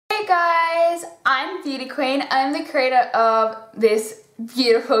I'm Beauty Queen. I'm the creator of this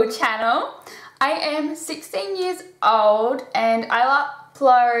beautiful channel. I am 16 years old and I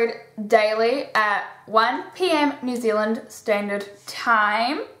upload daily at 1 PM New Zealand Standard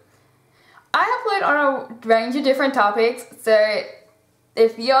Time. I upload on a range of different topics, so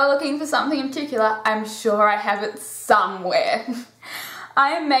if you're looking for something in particular, I'm sure I have it somewhere.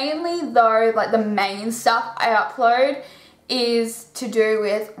 I mainly, though, like the main stuff I upload is to do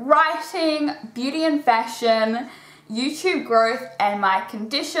with writing, beauty and fashion, YouTube growth and my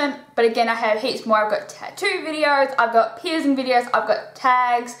condition. But again, I have heaps more. I've got tattoo videos, I've got piercing videos, I've got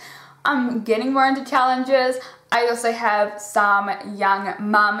tags. I'm getting more into challenges. I also have some young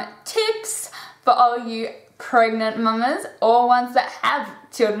mum tips for all you pregnant mamas or ones that have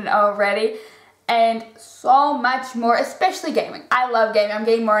children already, and so much more, especially gaming. I love gaming. I'm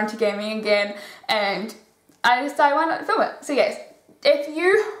getting more into gaming again, and I decided why not film it. So guys, if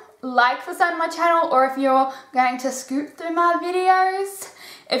you like the sound of my channel, or if you're going to scoop through my videos,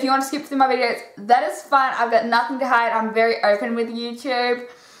 if you want to skip through my videos, that is fine. I've got nothing to hide. I'm very open with YouTube.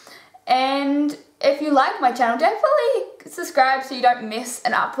 And if you like my channel, definitely subscribe so you don't miss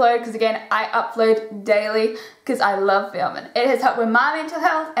an upload, because again, I upload daily because I love filming. It has helped with my mental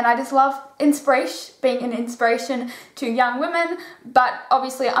health, and I just love inspiration, being an inspiration to young women. But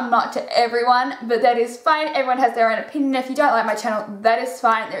obviously I'm not to everyone, but that is fine. Everyone has their own opinion. If you don't like my channel, that is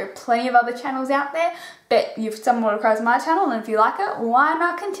fine. There are plenty of other channels out there, but you've stumbled across my channel, and if you like it, why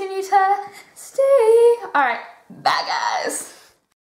not continue to stay? Alright, bye guys.